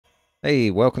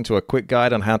Hey, welcome to a quick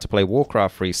guide on how to play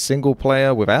Warcraft 3 single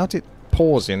player without it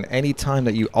pausing any time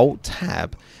that you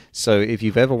Alt-Tab. So if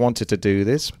you've ever wanted to do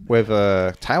this with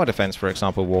a tower defense, for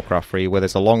example, Warcraft 3, where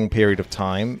there's a long period of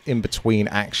time in between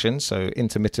actions, so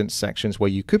intermittent sections where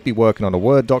you could be working on a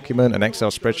Word document, an Excel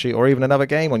spreadsheet, or even another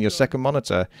game on your second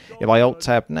monitor. If I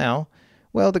Alt-Tab now,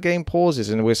 well, the game pauses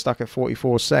and we're stuck at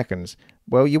 44 seconds.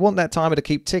 Well, you want that timer to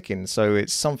keep ticking, so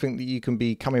it's something that you can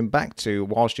be coming back to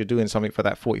whilst you're doing something for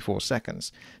that 44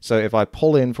 seconds. So if I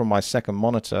pull in from my second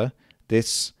monitor,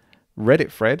 this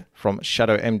Reddit thread from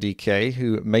Shadow MDK,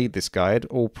 who made this guide,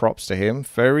 all props to him.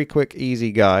 Very quick,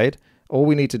 easy guide. All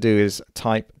we need to do is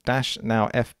type -now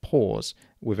F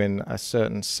within a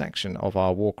certain section of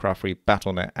our Warcraft 3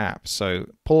 Battle.net app. So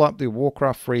pull up the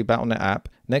Warcraft 3 Battle.net app.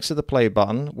 Next to the play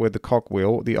button with the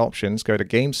cogwheel, the options, go to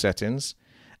game settings,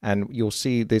 and you'll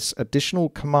see this additional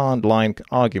command line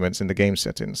arguments in the game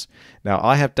settings. Now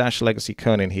I have -legacy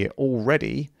kerning here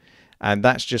already, and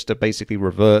that's just to basically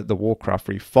revert the Warcraft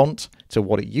 3 font to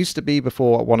what it used to be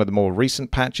before one of the more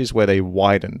recent patches where they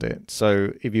widened it.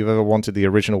 So if you've ever wanted the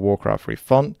original Warcraft 3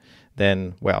 font,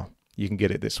 then, well, you can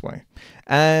get it this way.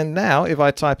 And now if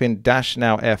I type in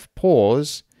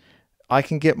 -now I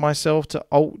can get myself to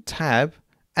Alt-Tab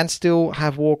and still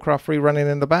have Warcraft 3 running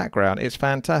in the background. It's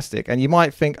fantastic. And you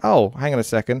might think, oh, hang on a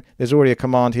second, there's already a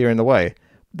command here in the way.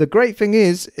 The great thing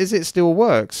is it still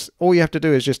works. All you have to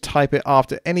do is just type it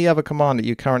after any other command that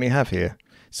you currently have here.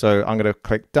 So I'm going to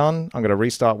click done. I'm going to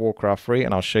restart Warcraft 3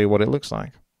 and I'll show you what it looks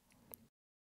like.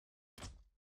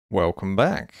 Welcome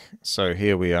back. So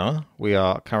here we are. We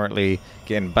are currently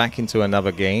getting back into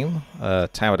another game,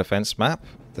 tower defense map.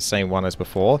 The same one as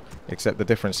before, except the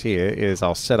difference here is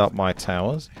I'll set up my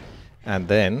towers and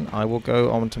then I will go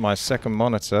onto my second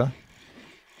monitor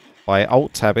by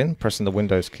Alt-tabbing, pressing the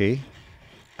Windows key.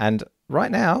 And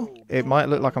right now it might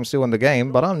look like I'm still in the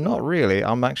game, but I'm not really.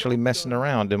 I'm actually messing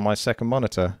around in my second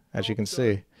monitor, as you can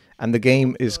see. And the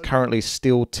game is currently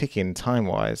still ticking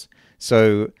time-wise.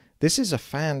 So this is a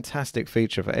fantastic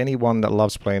feature for anyone that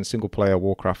loves playing single-player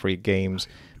Warcraft 3 games,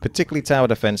 particularly tower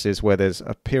defenses where there's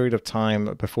a period of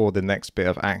time before the next bit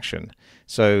of action.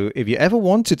 So if you ever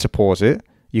wanted to pause it,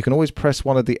 you can always press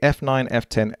one of the F9,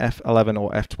 F10, F11 or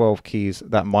F12 keys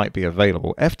that might be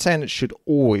available. F10 should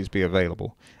always be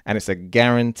available, and it's a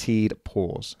guaranteed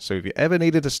pause. So if you ever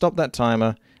needed to stop that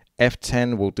timer,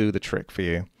 F10 will do the trick for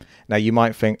you. Now you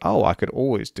might think, oh, I could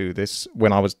always do this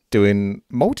when I was doing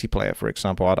multiplayer, for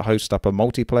example. I'd host up a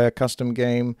multiplayer custom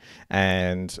game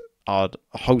and I'd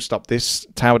host up this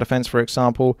tower defense, for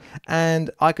example,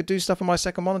 and I could do stuff on my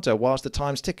second monitor whilst the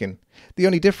time's ticking. The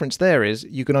only difference there is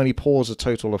you can only pause a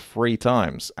total of 3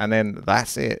 times, and then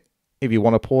that's it. If you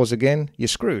want to pause again, you're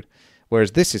screwed.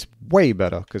 Whereas this is way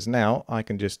better, because now I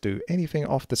can just do anything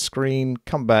off the screen,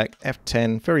 come back,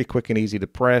 F10, very quick and easy to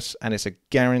press, and it's a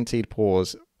guaranteed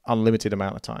pause, unlimited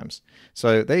amount of times.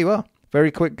 So there you are.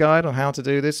 Very quick guide on how to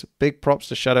do this. Big props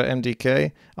to Shadow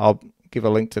MDK. I'll give a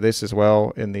link to this as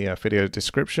well in the video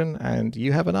description, and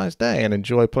you have a nice day and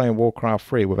enjoy playing Warcraft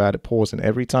 3 without it pausing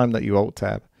every time that you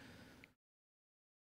Alt-Tab.